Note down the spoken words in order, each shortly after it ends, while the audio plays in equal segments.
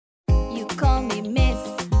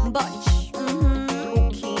tomboch.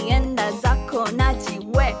 Ukienda zako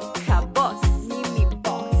najiweka boss. Mimi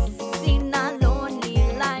boss. Sina lonely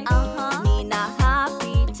life. Nina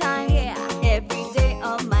happy time. Every day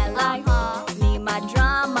of my life. Ni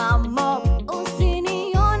madrama mob.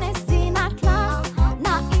 Usinione sina class.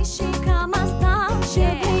 Naishi kama star.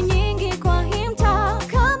 Sherehe nyingi kwa himta.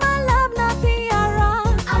 Kama love na piara.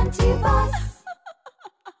 Auntieboss.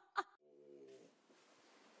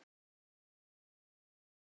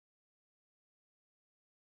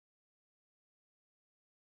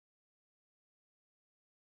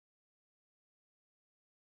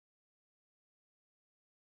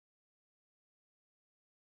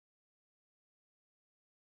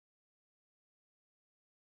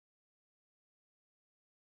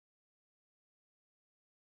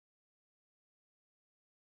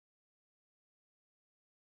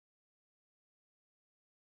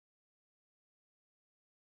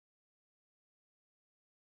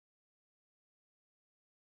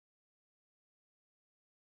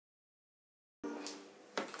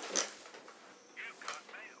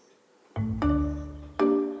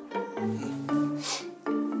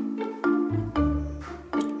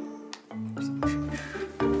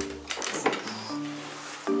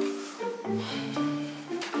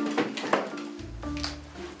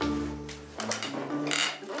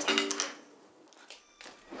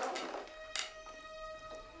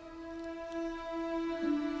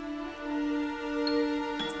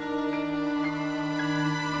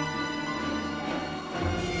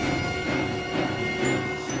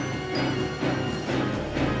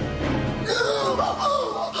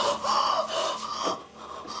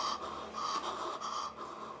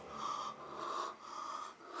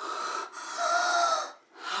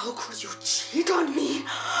 How could you cheat on me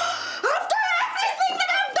after everything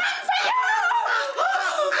that I've done for you?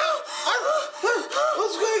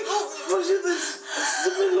 What's going on? Varshita, it's the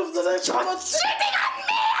middle of the night. You're cheating on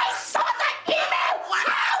me! I saw the email!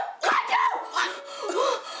 How could you?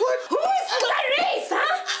 What? Who is Clarice,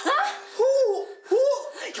 huh? Who?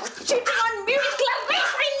 You're cheating on me with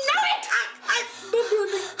Clarice! I know it! I'm not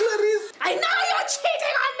doing Clarice. I know you're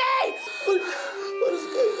cheating on me! What is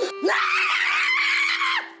going on?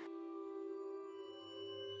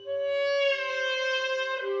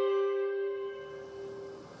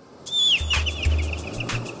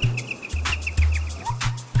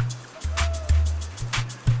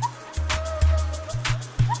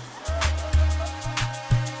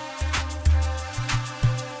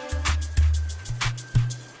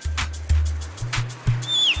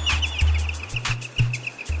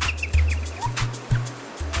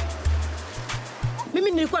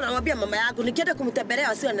 Mimi nilikuwa namwambia mama yangu nikienda kumtembelea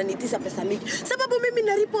wasiwe ananitisha pesa mingi. Sababu mimi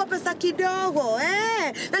nalipwa pesa kidogo,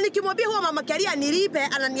 Na nikimwambia huwa mama Karia nilipe,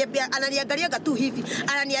 ananiangalia tu hivi.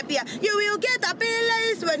 Ananiambia, "You will get a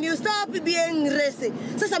place when you stop being racing."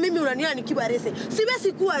 Sasa mimi unaniona nikiwa racing.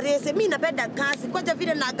 Siwezi kuwa racing. Mimi napenda kazi. Kwanza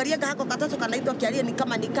vile naangalia hako katoto kanaitwa Karia ni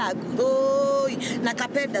kama nikagu. Oi,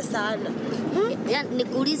 nakapenda sana.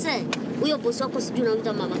 Nikuulize, huyo boss wako sijui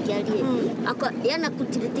unaita mama Karia. Yana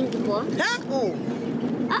kutiritingi poa?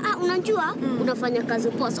 Unajua unafanya kazi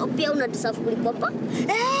poa, so pia unadeserve kulipa.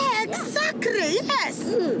 Exactly, yes.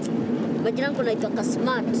 Majina yangu naitwa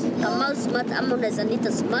Smart. Kama Smart ama unaweza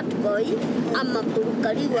nita Smart boy ama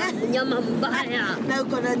mburukaliwa mnyama mbaya. Na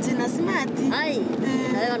uko na jina Smart. Ai,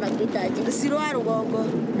 nayo nakuita aje? Sirwa Rugongo.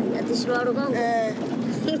 Ati Sirwa Rugongo.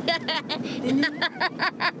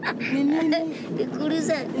 Nini?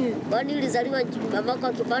 Nikuulize, kwani ulizaliwa mamako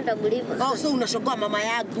akipanda mlima? So unashogoa mama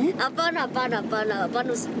yangu?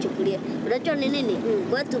 Hapana usichukulie. Unajua ni nini?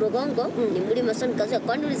 Kwetu Rugongo ni mlima, so nikaza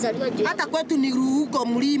kwani ulizaliwa je? Hata kwetu ni Ruhuko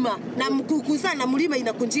mlima na mkuku sana mlima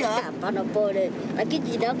inakunjia. Hapana pole. Lakini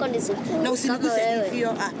jina lako ni Supu. Na usiniguse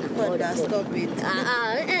hivyo. Stop it.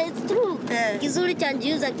 It's true. Kizuri cha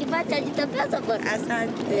njiuza kipacha jitapesa bwana.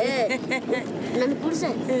 Asante. Na nikuulize,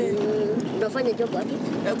 unafanya job wapi?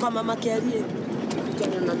 Kwa mama Karia.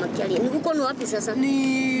 Kwa mama Karia. Ni uko ni wapi sasa?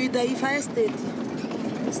 Ni Taifa Estate.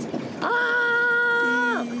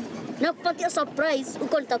 Nakupatia surprise,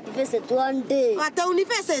 uko nitakuvisit one day. Hata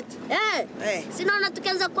univisit? Sinaona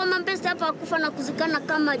tukianza kwa mambesta hapa kufa na kuzikana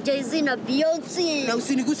kama Jay-Z na Beyonce. Na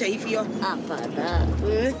usiniguse hivyo. Hapana.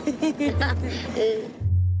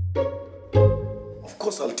 Of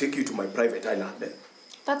course, I'll take you to my private island.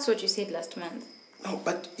 That's what you said last month. No,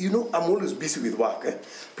 but you know, I'm always busy with work.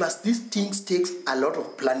 Plus, these things takes a lot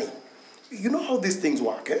of planning. You know how these things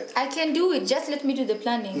work, I can do it. Just let me do the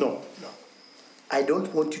planning. No. I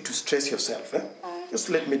don't want you to stress yourself, Just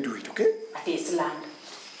let me do it, okay? Ati Island.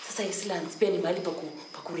 Sasa Islands pia ni mahali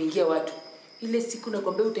pa kuringia watu. Ile siku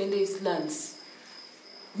nakwambia utaenda Islands,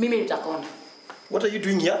 mimi nitakona. What are you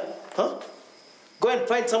doing here? Huh? Go and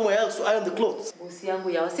find somewhere else to iron the clothes. Bosi yangu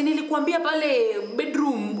ya wasi nilikuambia pale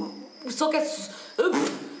bedroom sockets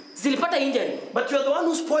zilipata injury. But you're the one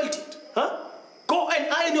who spoiled it. Huh? Go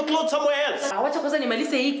and iron your clothes somewhere else. Awacha kwanza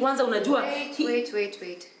nimalize hii kwanza unajua.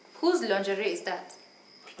 Wait. Whose lingerie is that?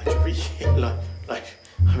 Like,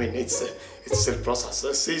 I mean, it's still process.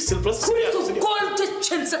 It's still processing. Call to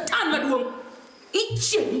change Satan maduong.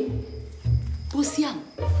 Icheni. Bosi yangu.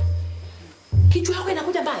 Kichwa yako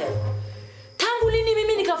inakuja mbaya. Tangu lini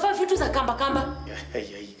mimi nikavaa vitu za kamba?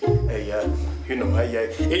 You know,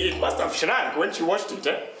 it must have shrunk when she washed it,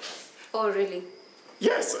 eh? Oh, really?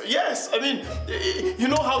 Yes. I mean, you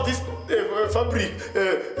know how this fabric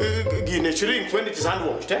shrinks when it is hand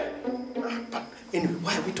washed, eh? But anyway,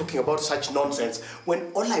 why are we talking about such nonsense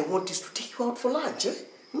when all I want is to take you out for lunch, eh?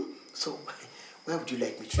 So, where would you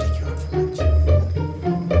like me to take you out for lunch?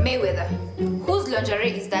 Mayweather, whose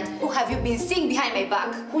lingerie is that? Who have you been seeing behind my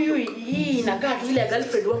back? Huyu hii inakaa ile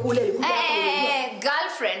girlfriend wako ule alikuja hapo.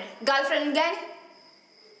 Girlfriend gani?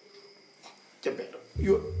 Jabelo,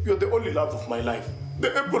 you're the only love of my life,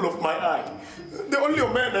 the apple of my eye, the only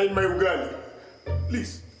omena in my ugali.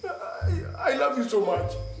 Please, I love you so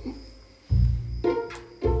much.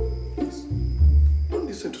 Please, don't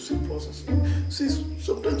listen to silly process. See,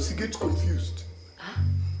 sometimes he gets confused.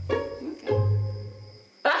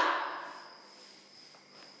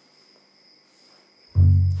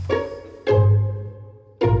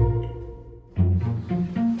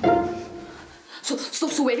 So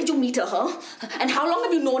where did you meet her, huh? And how long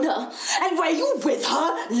have you known her? And were you with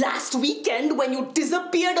her last weekend when you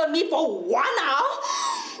disappeared on me for 1 hour?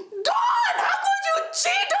 God, how could you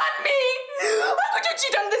cheat on me? How could you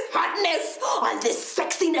cheat on this hotness, on this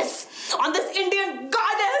sexiness, on this Indian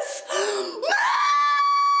goddess?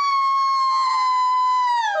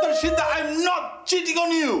 Varshita, I'm not cheating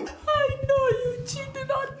on you. I know you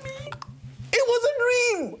cheated on me. It was a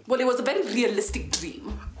dream. Well, it was a very realistic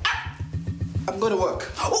dream. I'm going to work.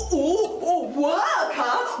 Oh, work,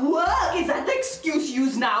 huh? Work? Is that the excuse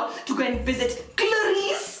used now to go and visit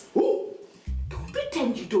Clarice? Who? Don't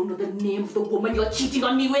pretend you don't know the name of the woman you're cheating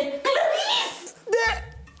on me with. Clarice! There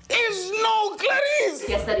is no Clarice.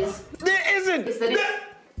 Yes, there is. There isn't. Yes, there is.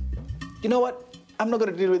 You know what? I'm not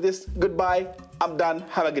going to deal with this. Goodbye. I'm done.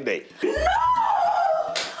 Have a good day. No!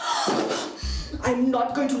 I'm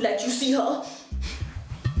not going to let you see her.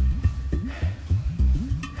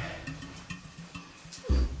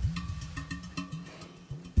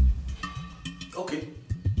 Okay.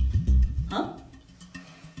 Huh?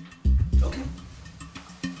 Okay.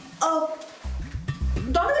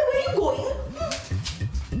 Donovan, where are you going?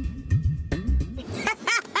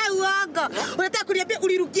 Uongo. Unataka kuniambia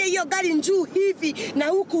ulirukia hiyo gari njuu hivi na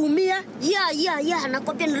hukuumia? Yeah.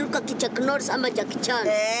 Nakwambia niruka kichak Norris ama Jackie Chan.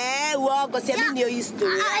 Uongo, siamini hiyo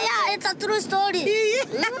history. Yeah, it's a true story.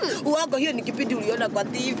 Uongo, hiyo ni kipindi uliona kwa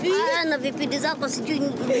TV. Na vipindi zako sijui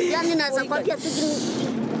yani naweza kwambia tu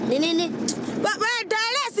ni nini? Wewe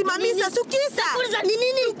dale simamisha sukisa. Kuuliza ni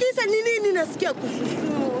nini? Sukisa ni nini nasikia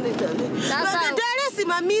kususu. Sasa dale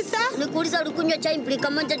simamisha. Nikuuliza ulikunywa chai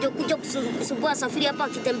mplika moja ndio kuja kusumbua safari hapa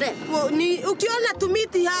akitembea. Ni ukiona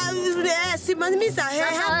tumiti simamisha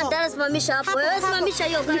hapo. Sasa simamisha hapo. Wewe simamisha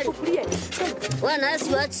hiyo gari. Wewe na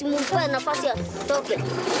siwachi mumpe nafasi ya toke.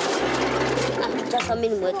 Sasa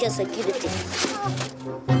mimi nimwekea security.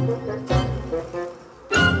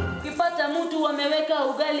 Kipata mtu ameweka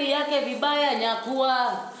ugali yake vibaya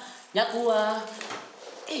nyakua.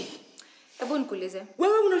 Hebu nikuulize.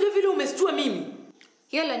 Wewe unajua vile umestua mimi?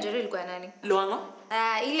 Hiyo lingerie ilikuwa ya nani? Loango?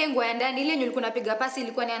 Ile nguo ya ndani, ile ulikuwa unapiga pasi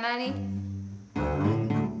ilikuwa ni ya nani?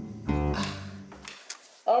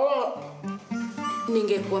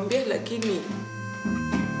 Ningekuambia lakini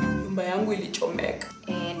nyumba yangu ilichomeka.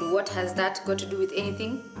 And what has that got to do with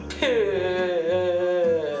anything?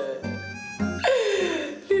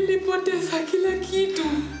 Nilipoteza kila kitu.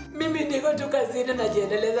 Mimi niko tu kazini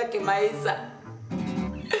najiendeleza kimaisha.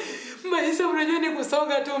 Maisha unajua ni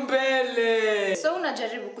kusonga tu mbele. So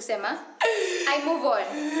unajaribu kusema I move on.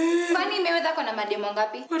 Kwani Mayweather kuna mademo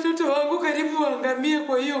ngapi? Watoto wangu karibu waangamie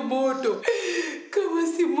kwa hiyo moto. Kama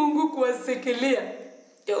si Mungu kuwasekelea.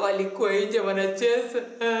 Ndio walikuwa nje wanacheza.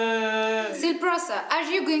 Silprosa,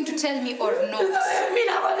 are you going to tell me or not? Mimi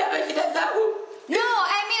nakwambia shida zangu. No,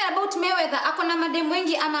 I mean about Mayweather. Akona mademo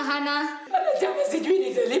wengi ama hana? Hata jamaa sijui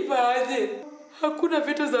nitalipa aje. Hakuna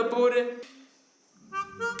vitu za bure.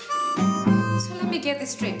 So let me get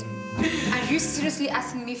this straight. Are you seriously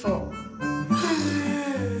asking me for?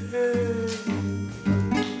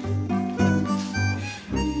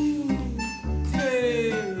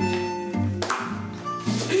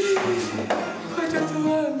 Watoto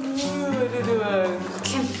wangu.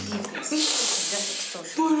 can't believe this. This is just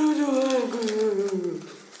extortion.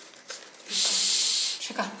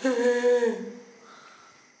 Shika.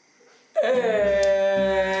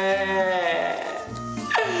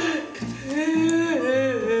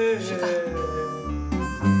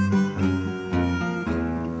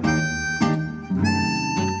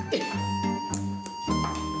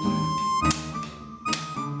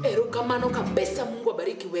 Mano kabisa, Mungu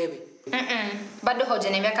abariki wewe. Bado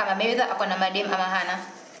hujaniambia kama Mayweather ako na madem ama hana.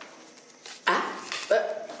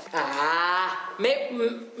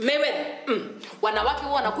 Mayweather. Wanawake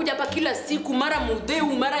wao wanakuja hapa kila siku, mara Mudeu,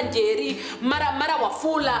 mara Njeri, mara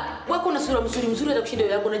Wafula. Wako na sura mzuri hata kushinda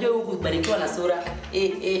yako. Unajua huku kubarikiwa na sura.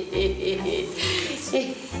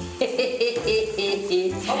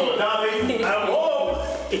 Hello, darling. I'm home.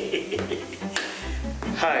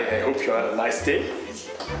 Hi, I hope you had a nice day.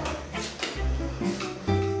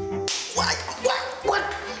 What?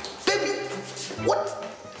 Baby, what?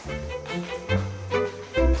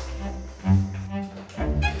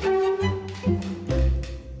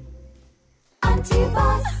 Auntieboss.